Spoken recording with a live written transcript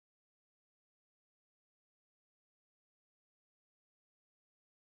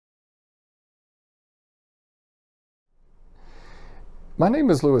My name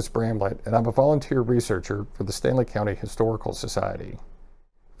is Louis Bramlett, and I'm a volunteer researcher for the Stanley County Historical Society.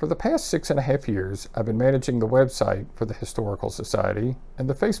 For the past 6.5 years, I've been managing the website for the Historical Society and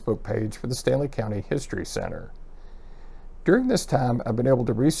the Facebook page for the Stanley County History Center. During this time, I've been able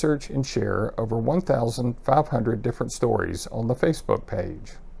to research and share over 1,500 different stories on the Facebook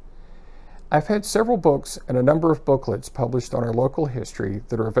page. I've had several books and a number of booklets published on our local history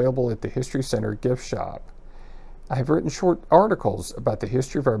that are available at the History Center gift shop. I have written short articles about the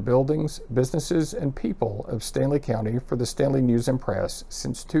history of our buildings, businesses, and people of Stanley County for the Stanley News and Press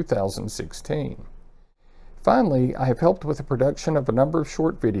since 2016. Finally, I have helped with the production of a number of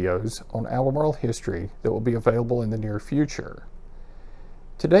short videos on Albemarle history that will be available in the near future.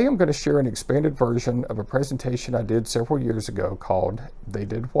 Today I'm going to share an expanded version of a presentation I did several years ago called They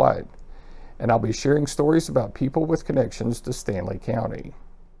Did What? And I'll be sharing stories about people with connections to Stanley County.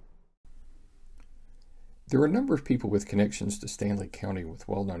 There are a number of people with connections to Stanley County with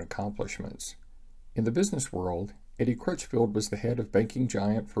well-known accomplishments. In the business world, Eddie Crutchfield was the head of banking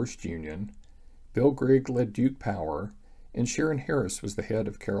giant First Union, Bill Grigg led Duke Power, and Sharon Harris was the head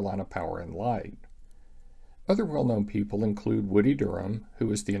of Carolina Power and Light. Other well-known people include Woody Durham, who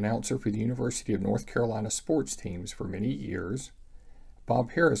was the announcer for the University of North Carolina sports teams for many years.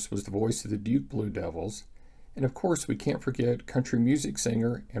 Bob Harris was the voice of the Duke Blue Devils, and of course we can't forget country music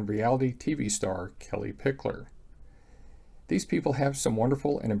singer and reality TV star Kelly Pickler. These people have some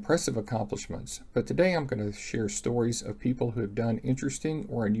wonderful and impressive accomplishments, but today I'm going to share stories of people who have done interesting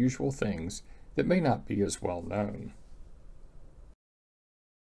or unusual things that may not be as well known.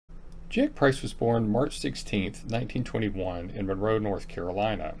 Jack Price was born March 16, 1921 in Monroe, North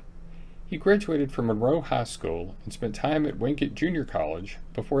Carolina. He graduated from Monroe High School and spent time at Wingate Junior College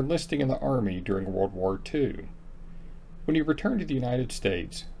before enlisting in the Army during World War II. When he returned to the United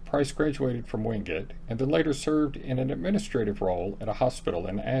States, Price graduated from Wingate and then later served in an administrative role at a hospital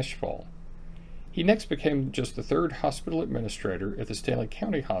in Asheville. He next became just the third hospital administrator at the Stanley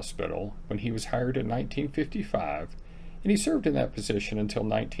County Hospital when he was hired in 1955, and he served in that position until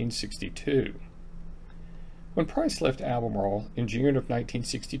 1962. When Price left Albemarle in June of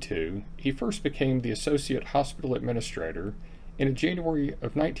 1962, he first became the Associate Hospital Administrator, and in January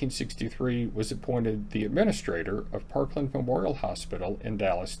of 1963 was appointed the Administrator of Parkland Memorial Hospital in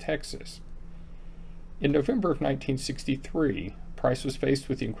Dallas, Texas. In November of 1963, Price was faced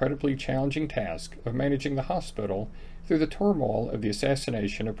with the incredibly challenging task of managing the hospital through the turmoil of the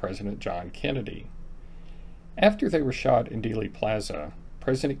assassination of President John Kennedy. After they were shot in Dealey Plaza,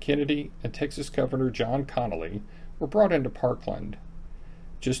 President Kennedy and Texas Governor John Connally were brought into Parkland.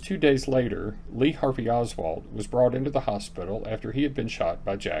 Just 2 days later, Lee Harvey Oswald was brought into the hospital after he had been shot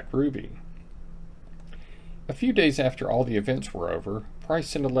by Jack Ruby. A few days after all the events were over, Price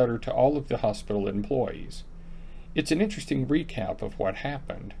sent a letter to all of the hospital employees. It's an interesting recap of what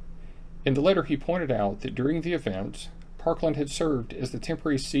happened. In the letter he pointed out that during the events, Parkland had served as the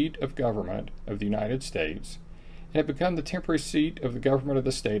temporary seat of government of the United States and had become the temporary seat of the government of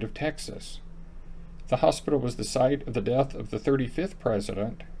the state of Texas. The hospital was the site of the death of the 35th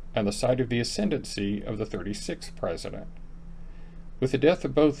president and the site of the ascendancy of the 36th president. With the death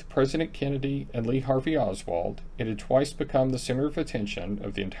of both President Kennedy and Lee Harvey Oswald, it had twice become the center of attention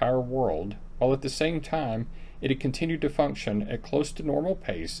of the entire world, while at the same time it had continued to function at close to normal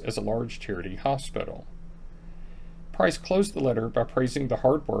pace as a large charity hospital. Price closed the letter by praising the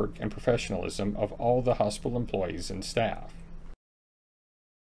hard work and professionalism of all the hospital employees and staff.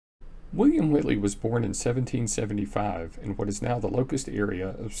 William Whitley was born in 1775 in what is now the Locust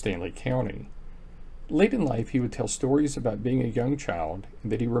area of Stanley County. Late in life, he would tell stories about being a young child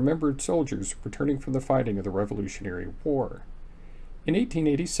and that he remembered soldiers returning from the fighting of the Revolutionary War. In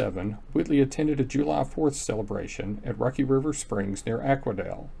 1887, Whitley attended a July 4th celebration at Rocky River Springs near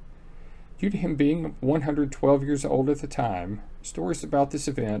Aquadale. Due to him being 112 years old at the time, stories about this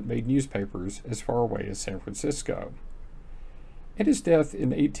event made newspapers as far away as San Francisco. At his death in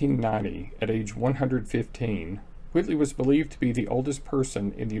 1890, at age 115, Whitley was believed to be the oldest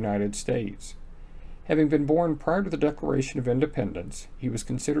person in the United States. Having been born prior to the Declaration of Independence, he was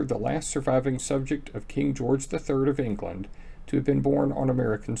considered the last surviving subject of King George III of England to have been born on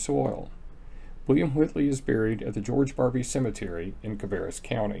American soil. William Whitley is buried at the George Barbie Cemetery in Cabarrus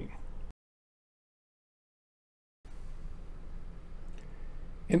County.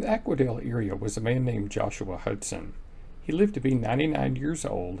 In the Aquadale area was a man named Joshua Hudson. He lived to be 99 years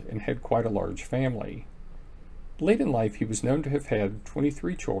old and had quite a large family. Late in life, he was known to have had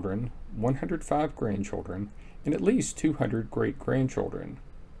 23 children, 105 grandchildren, and at least 200 great-grandchildren.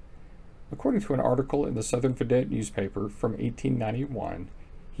 According to an article in the Southern Vedette newspaper from 1891,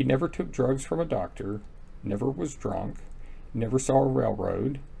 he never took drugs from a doctor, never was drunk, never saw a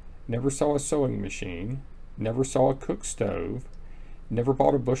railroad, never saw a sewing machine, never saw a cook stove, never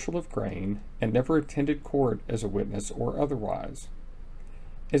bought a bushel of grain, and never attended court as a witness or otherwise.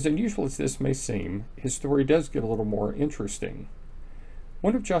 As unusual as this may seem, his story does get a little more interesting.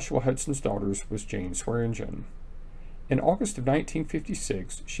 One of Joshua Hudson's daughters was Jane Swearingen. In August of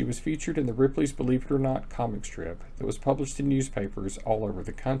 1956, she was featured in the Ripley's Believe It or Not comic strip that was published in newspapers all over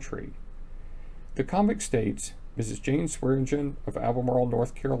the country. The comic states Mrs. Jane Swearingen of Albemarle,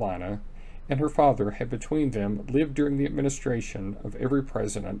 North Carolina, and her father had between them lived during the administration of every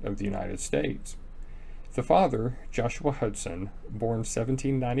president of the United States. The father, Joshua Hudson, born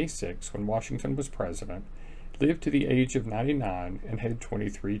 1796 when Washington was president, lived to the age of 99 and had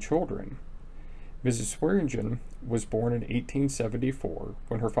 23 children. Mrs. Swearingen was born in 1874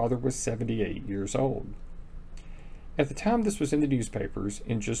 when her father was 78 years old. At the time this was in the newspapers,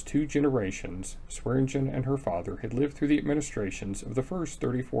 in just 2 generations, Swearingen and her father had lived through the administrations of the first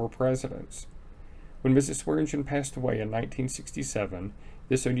 34 presidents. When Mrs. Swearingen passed away in 1967,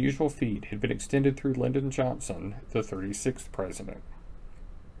 this unusual feat had been extended through Lyndon Johnson, the 36th president.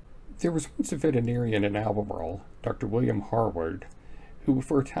 There was once a veterinarian in Albemarle, Dr. William Harwood, who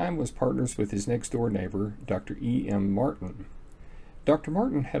for a time was partners with his next-door neighbor, Dr. E. M. Martin. Dr.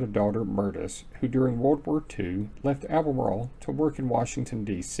 Martin had a daughter, Myrtis, who during World War II left Albemarle to work in Washington,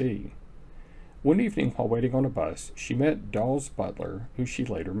 D.C. One evening while waiting on a bus, she met Dawes Butler, who she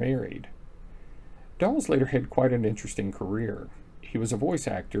later married. Dawes later had quite an interesting career. He was a voice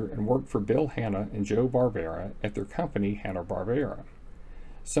actor and worked for Bill Hanna and Joe Barbera at their company Hanna-Barbera.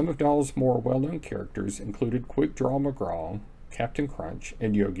 Some of Dawes' more well-known characters included Quick Draw McGraw, Captain Crunch,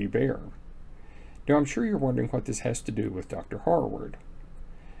 and Yogi Bear. Now I'm sure you're wondering what this has to do with Dr. Harwood.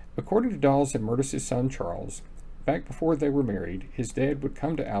 According to Dawes and Myrtis' son Charles, back before they were married, his dad would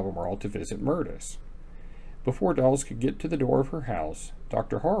come to Albemarle to visit Myrtis. Before Dawes could get to the door of her house,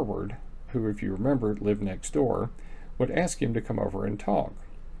 Dr. Harwood, who if you remember lived next door, would ask him to come over and talk.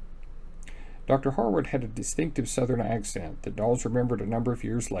 Dr. Harwood had a distinctive southern accent that Dawes remembered a number of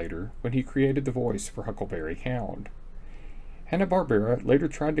years later when he created the voice for Huckleberry Hound. Hanna-Barbera later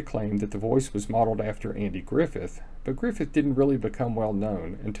tried to claim that the voice was modeled after Andy Griffith, but Griffith didn't really become well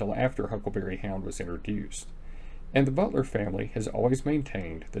known until after Huckleberry Hound was introduced, and the Butler family has always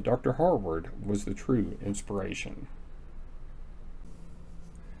maintained that Dr. Harwood was the true inspiration.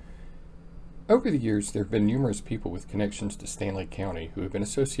 Over the years, there have been numerous people with connections to Stanley County who have been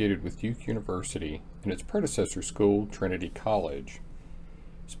associated with Duke University and its predecessor school, Trinity College.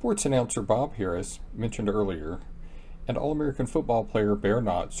 Sports announcer Bob Harris, mentioned earlier, and All-American football player Bear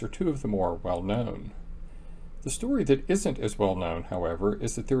Knotts are 2 of the more well-known. The story that isn't as well-known, however,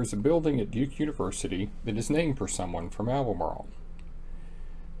 is that there is a building at Duke University that is named for someone from Albemarle.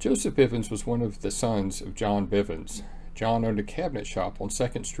 Joseph Bivens was one of the sons of John Bivens. John owned a cabinet shop on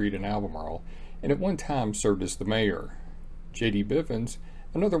 2nd Street in Albemarle, and at one time served as the mayor. J.D. Bivens,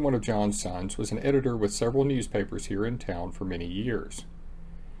 another one of John's sons, was an editor with several newspapers here in town for many years.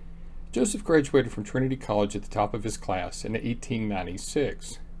 Joseph graduated from Trinity College at the top of his class in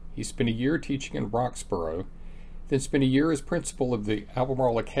 1896. He spent a year teaching in Roxborough, then spent a year as principal of the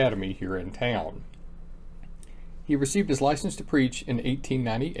Albemarle Academy here in town. He received his license to preach in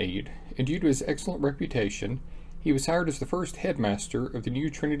 1898, and due to his excellent reputation, he was hired as the first headmaster of the new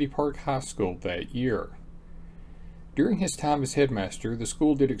Trinity Park High School that year. During his time as headmaster, the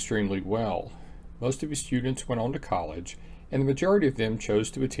school did extremely well. Most of his students went on to college, and the majority of them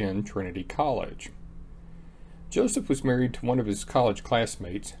chose to attend Trinity College. Joseph was married to one of his college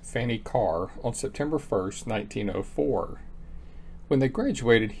classmates, Fanny Carr, on September 1st, 1904. When they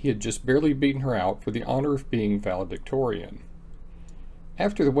graduated, he had just barely beaten her out for the honor of being valedictorian.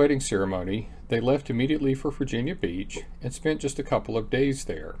 After the wedding ceremony, they left immediately for Virginia Beach and spent just a couple of days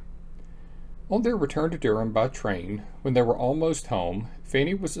there. On their return to Durham by train, when they were almost home,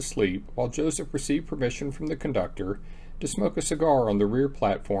 Fanny was asleep while Joseph received permission from the conductor to smoke a cigar on the rear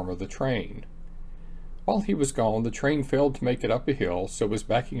platform of the train. While he was gone, the train failed to make it up a hill, so was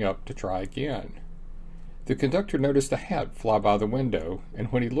backing up to try again. The conductor noticed a hat fly by the window,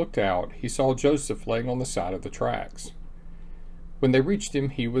 and when he looked out, he saw Joseph laying on the side of the tracks. When they reached him,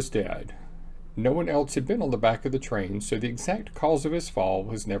 he was dead. No one else had been on the back of the train, so the exact cause of his fall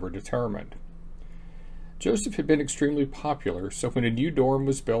was never determined. Joseph had been extremely popular, so when a new dorm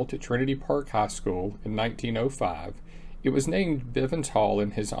was built at Trinity Park High School in 1905, it was named Bivens Hall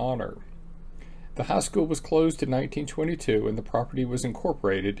in his honor. The high school was closed in 1922 and the property was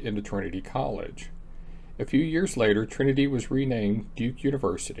incorporated into Trinity College. A few years later, Trinity was renamed Duke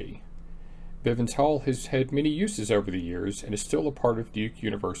University. Bivens Hall has had many uses over the years and is still a part of Duke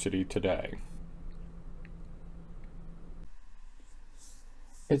University today.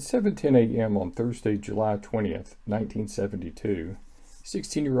 At 7:10 a.m. on Thursday, July 20th, 1972,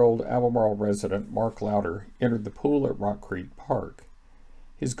 16-year-old Albemarle resident Mark Lauder entered the pool at Rock Creek Park.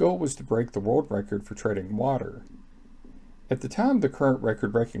 His goal was to break the world record for treading water. At the time, the current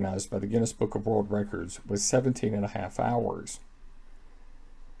record recognized by the Guinness Book of World Records was 17.5 hours.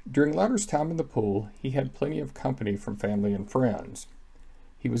 During Lauder's time in the pool, he had plenty of company from family and friends.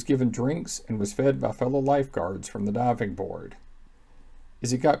 He was given drinks and was fed by fellow lifeguards from the diving board. As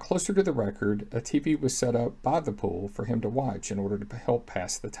he got closer to the record, a TV was set up by the pool for him to watch in order to help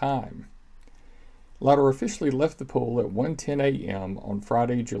pass the time. Lauder officially left the pool at 1:10 a.m. on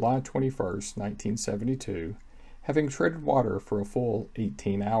Friday, July 21st, 1972, having treaded water for a full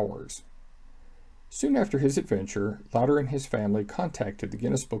 18 hours. Soon after his adventure, Lauder and his family contacted the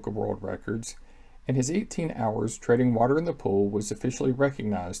Guinness Book of World Records, and his 18 hours treading water in the pool was officially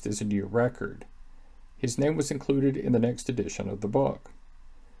recognized as a new record. His name was included in the next edition of the book.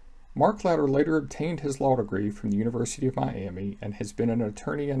 Mark Lauder later obtained his law degree from the University of Miami and has been an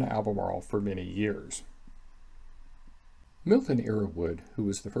attorney in Albemarle for many years. Milton Arrowwood, who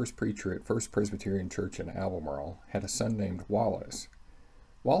was the first preacher at First Presbyterian Church in Albemarle, had a son named Wallace.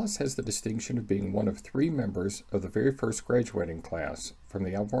 Wallace has the distinction of being one of 3 members of the very first graduating class from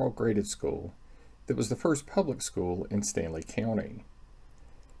the Albemarle Graded School that was the first public school in Stanley County.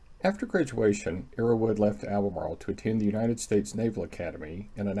 After graduation, Arrowwood left Albemarle to attend the United States Naval Academy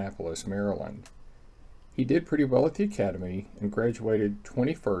in Annapolis, Maryland. He did pretty well at the academy and graduated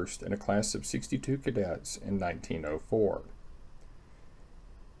 21st in a class of 62 cadets in 1904.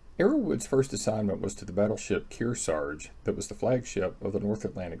 Arrowwood's first assignment was to the battleship Kearsarge that was the flagship of the North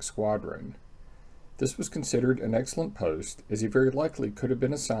Atlantic Squadron. This was considered an excellent post, as he very likely could have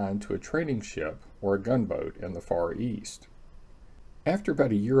been assigned to a training ship or a gunboat in the Far East. After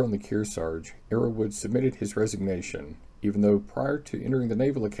about a year on the Kearsarge, Arrowwood submitted his resignation, even though prior to entering the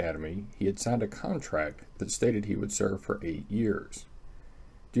Naval Academy, he had signed a contract that stated he would serve for 8 years.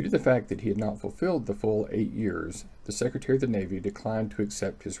 Due to the fact that he had not fulfilled the full 8 years, the Secretary of the Navy declined to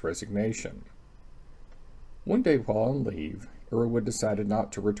accept his resignation. One day while on leave, Arrowwood decided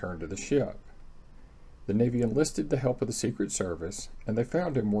not to return to the ship. The Navy enlisted the help of the Secret Service, and they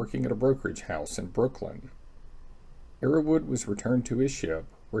found him working at a brokerage house in Brooklyn. Arrowwood was returned to his ship,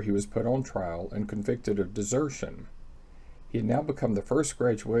 where he was put on trial and convicted of desertion. He had now become the first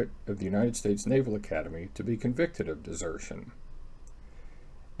graduate of the United States Naval Academy to be convicted of desertion.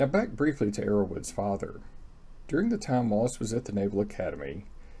 Now back briefly to Arrowwood's father. During the time Wallace was at the Naval Academy,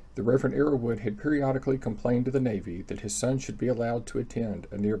 the Reverend Arrowwood had periodically complained to the Navy that his son should be allowed to attend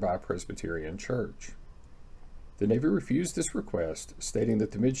a nearby Presbyterian church. The Navy refused this request, stating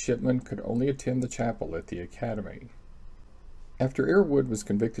that the midshipman could only attend the chapel at the academy. After Arrowwood was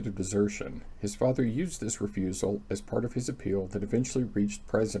convicted of desertion, his father used this refusal as part of his appeal that eventually reached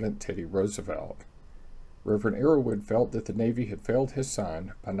President Teddy Roosevelt. Reverend Arrowwood felt that the Navy had failed his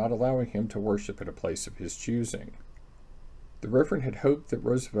son by not allowing him to worship at a place of his choosing. The Reverend had hoped that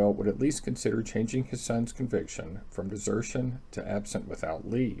Roosevelt would at least consider changing his son's conviction from desertion to absent without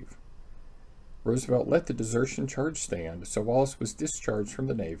leave. Roosevelt let the desertion charge stand, so Wallace was discharged from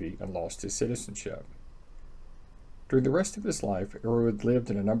the Navy and lost his citizenship. During the rest of his life, Arrowwood lived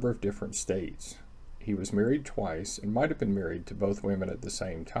in a number of different states. He was married twice and might have been married to both women at the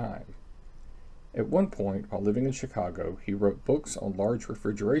same time. At one point, while living in Chicago, he wrote books on large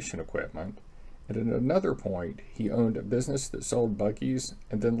refrigeration equipment, and at another point, he owned a business that sold buggies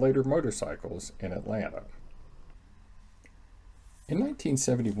and then later motorcycles in Atlanta. In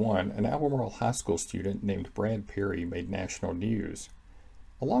 1971, an Albemarle High School student named Brad Perry made national news.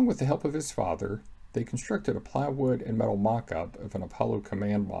 Along with the help of his father, they constructed a plywood and metal mock-up of an Apollo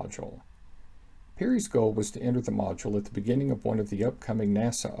command module. Perry's goal was to enter the module at the beginning of one of the upcoming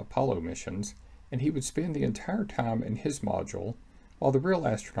NASA Apollo missions, and he would spend the entire time in his module while the real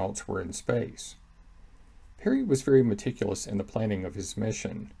astronauts were in space. Perry was very meticulous in the planning of his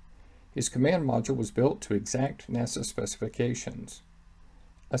mission. His command module was built to exact NASA specifications.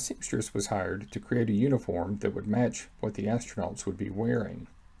 A seamstress was hired to create a uniform that would match what the astronauts would be wearing.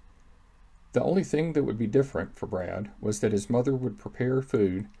 The only thing that would be different for Brad was that his mother would prepare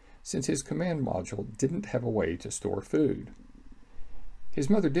food, since his command module didn't have a way to store food. His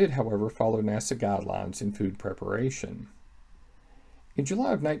mother did, however, follow NASA guidelines in food preparation. In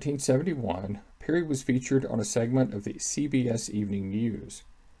July of 1971, Perry was featured on a segment of the CBS Evening News.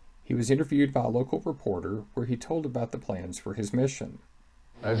 He was interviewed by a local reporter where he told about the plans for his mission.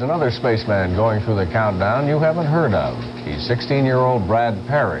 There's another spaceman going through the countdown you haven't heard of. He's 16-year-old Brad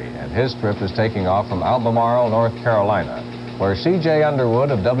Perry, and his trip is taking off from Albemarle, North Carolina, where C.J.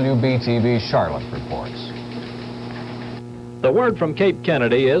 Underwood of WBTV Charlotte reports. The word from Cape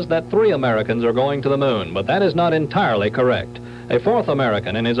Kennedy is that 3 Americans are going to the moon, but that is not entirely correct. A 4th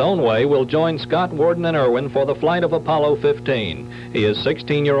American, in his own way, will join Scott, Worden, and Irwin for the flight of Apollo 15. He is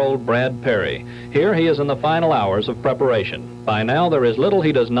 16-year-old Brad Perry. Here he is in the final hours of preparation. By now, there is little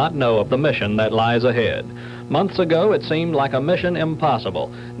he does not know of the mission that lies ahead. Months ago, it seemed like a mission impossible.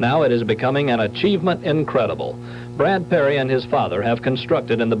 Now it is becoming an achievement incredible. Brad Perry and his father have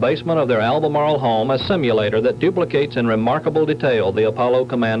constructed in the basement of their Albemarle home a simulator that duplicates in remarkable detail the Apollo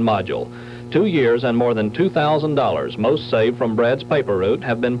command module. 2 years and more than $2,000, most saved from Brad's paper route,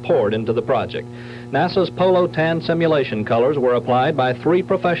 have been poured into the project. NASA's Polo Tan simulation colors were applied by 3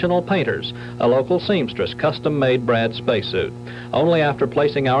 professional painters. A local seamstress custom-made Brad's spacesuit. Only after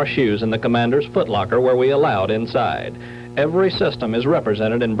placing our shoes in the commander's footlocker were we allowed inside. Every system is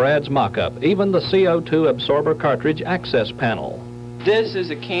represented in Brad's mock-up, even the CO2 absorber cartridge access panel. This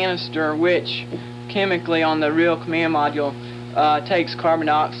is a canister which, chemically on the real command module, takes carbon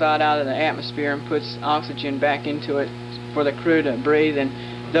dioxide out of the atmosphere and puts oxygen back into it for the crew to breathe, and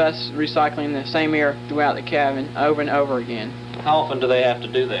thus recycling the same air throughout the cabin over and over again. How often do they have to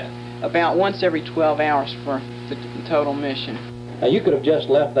do that? About once every 12 hours for the total mission. Now, you could have just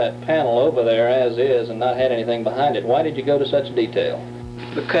left that panel over there as is and not had anything behind it. Why did you go to such detail?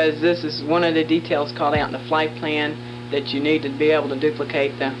 Because this is one of the details called out in the flight plan that you need to be able to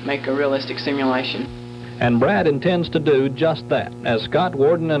duplicate to make a realistic simulation. And Brad intends to do just that. As Scott,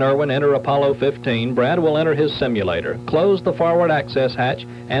 Worden, and Irwin enter Apollo 15, Brad will enter his simulator, close the forward access hatch,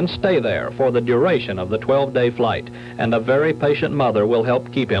 and stay there for the duration of the 12-day flight. And a very patient mother will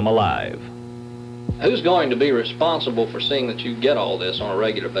help keep him alive. Who's going to be responsible for seeing that you get all this on a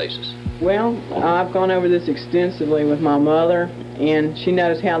regular basis? Well, I've gone over this extensively with my mother, and she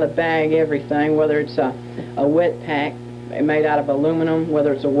knows how to bag everything, whether it's a wet pack made out of aluminum,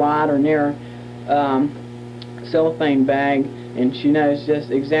 whether it's a wide or narrow cellophane bag, and she knows just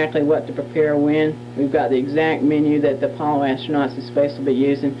exactly what to prepare when. We've got the exact menu that the Apollo astronauts in space will be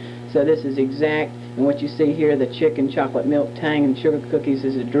using, so this is exact. And what you see here, the chicken, chocolate milk, tang, and sugar cookies,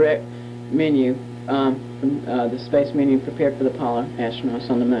 is a direct menu from the space menu prepared for the Apollo astronauts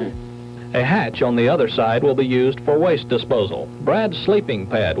on the moon. A hatch on the other side will be used for waste disposal. Brad's sleeping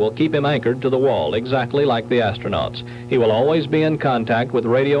pad will keep him anchored to the wall, exactly like the astronauts. He will always be in contact with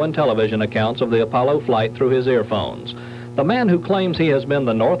radio and television accounts of the Apollo flight through his earphones. The man who claims he has been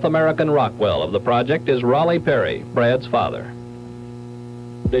the North American Rockwell of the project is Raleigh Perry, Brad's father.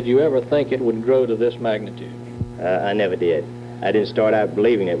 Did you ever think it would grow to this magnitude? I never did. I didn't start out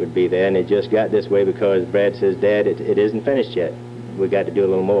believing it would be there, and it just got this way because Brad says, Dad, it isn't finished yet. We got to do a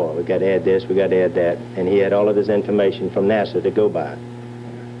little more. We got to add this, we got to add that. And he had all of this information from NASA to go by.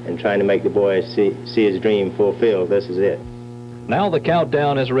 And trying to make the boy see his dream fulfilled. This is it. Now the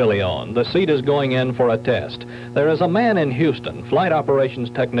countdown is really on. The seat is going in for a test. There is a man in Houston, flight operations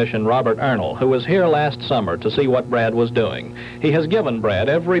technician Robert Ernle, who was here last summer to see what Brad was doing. He has given Brad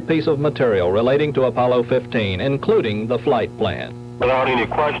every piece of material relating to Apollo 15, including the flight plan. Without any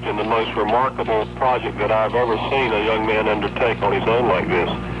question, the most remarkable project that I've ever seen a young man undertake on his own like this.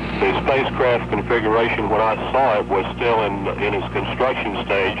 The spacecraft configuration, when I saw it, was still in its construction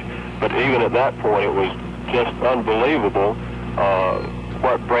stage, but even at that point, it was just unbelievable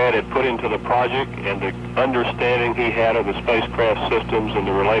what Brad had put into the project and the understanding he had of the spacecraft systems and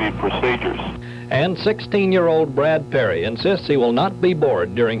the related procedures. And 16-year-old Brad Perry insists he will not be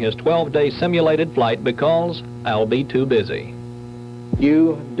bored during his 12-day simulated flight because I'll be too busy.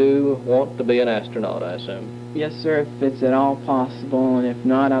 You do want to be an astronaut, I assume? Yes, sir, if it's at all possible, and if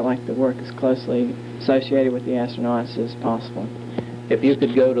not, I'd like to work as closely associated with the astronauts as possible. If you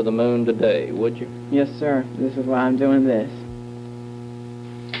could go to the moon today, would you? Yes, sir. This is why I'm doing this.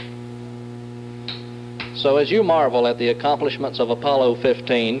 So as you marvel at the accomplishments of Apollo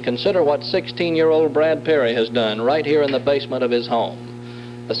 15, consider what 16-year-old Brad Perry has done right here in the basement of his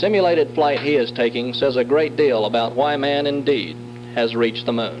home. The simulated flight he is taking says a great deal about why man indeed has reached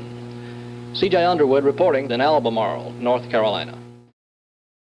the moon. C.J. Underwood reporting in Albemarle, North Carolina.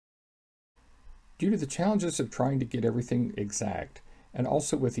 Due to the challenges of trying to get everything exact, and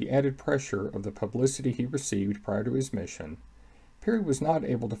also with the added pressure of the publicity he received prior to his mission, Perry was not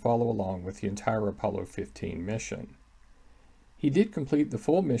able to follow along with the entire Apollo 15 mission. He did complete the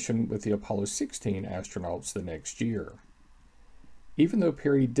full mission with the Apollo 16 astronauts the next year. Even though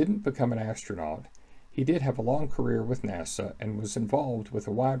Perry didn't become an astronaut, he did have a long career with NASA and was involved with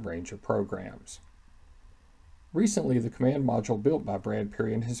a wide range of programs. Recently, the command module built by Brad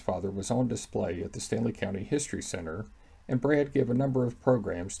Perry and his father was on display at the Stanley County History Center, and Brad gave a number of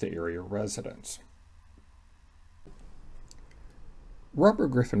programs to area residents. Robert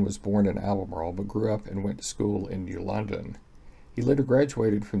Griffin was born in Albemarle but grew up and went to school in New London. He later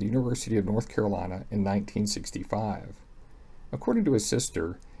graduated from the University of North Carolina in 1965. According to his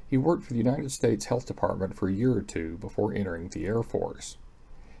sister, he worked for the United States Health Department for a year or two before entering the Air Force.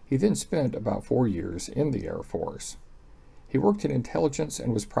 He then spent about 4 years in the Air Force. He worked in intelligence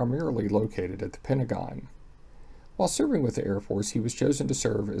and was primarily located at the Pentagon. While serving with the Air Force, he was chosen to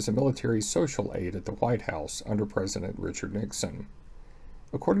serve as a military social aide at the White House under President Richard Nixon.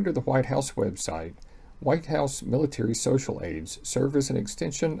 According to the White House website, White House military social aides serve as an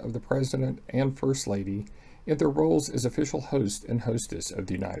extension of the President and First Lady in their roles as official host and hostess of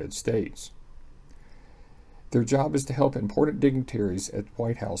the United States. Their job is to help important dignitaries at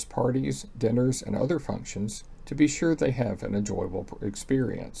White House parties, dinners, and other functions to be sure they have an enjoyable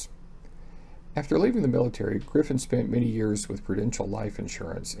experience. After leaving the military, Griffin spent many years with Prudential Life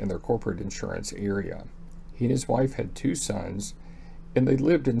Insurance in their corporate insurance area. He and his wife had 2 sons, and they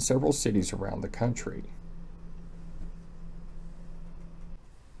lived in several cities around the country.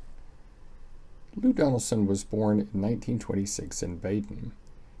 Lou Donaldson was born in 1926 in Baden.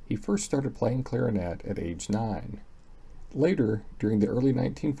 He first started playing clarinet at age 9. Later, during the early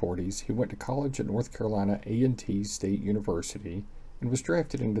 1940s, he went to college at North Carolina A&T State University and was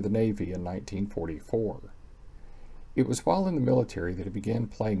drafted into the Navy in 1944. It was while in the military that he began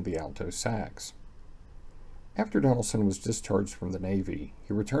playing the alto sax. After Donaldson was discharged from the Navy,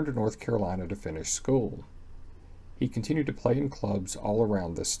 he returned to North Carolina to finish school. He continued to play in clubs all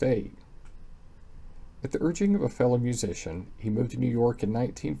around the state. At the urging of a fellow musician, he moved to New York in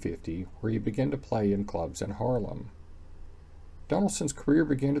 1950, where he began to play in clubs in Harlem. Donaldson's career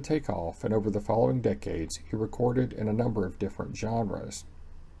began to take off, and over the following decades, he recorded in a number of different genres.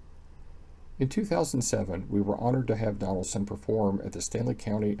 In 2007, we were honored to have Donaldson perform at the Stanley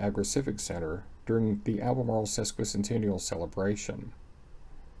County Agri-Civic Center during the Albemarle Sesquicentennial celebration.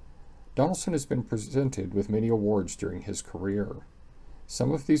 Donaldson has been presented with many awards during his career.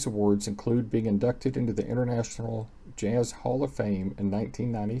 Some of these awards include being inducted into the International Jazz Hall of Fame in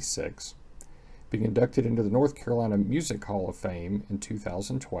 1996, being inducted into the North Carolina Music Hall of Fame in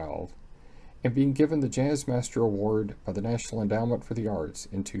 2012, and being given the Jazz Master Award by the National Endowment for the Arts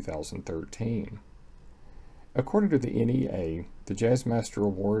in 2013. According to the NEA, the Jazz Master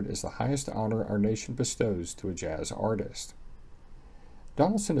Award is the highest honor our nation bestows to a jazz artist.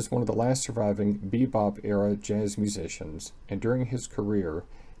 Donaldson is one of the last surviving bebop-era jazz musicians, and during his career,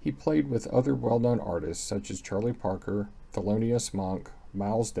 he played with other well-known artists such as Charlie Parker, Thelonious Monk,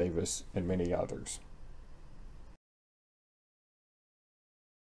 Miles Davis, and many others.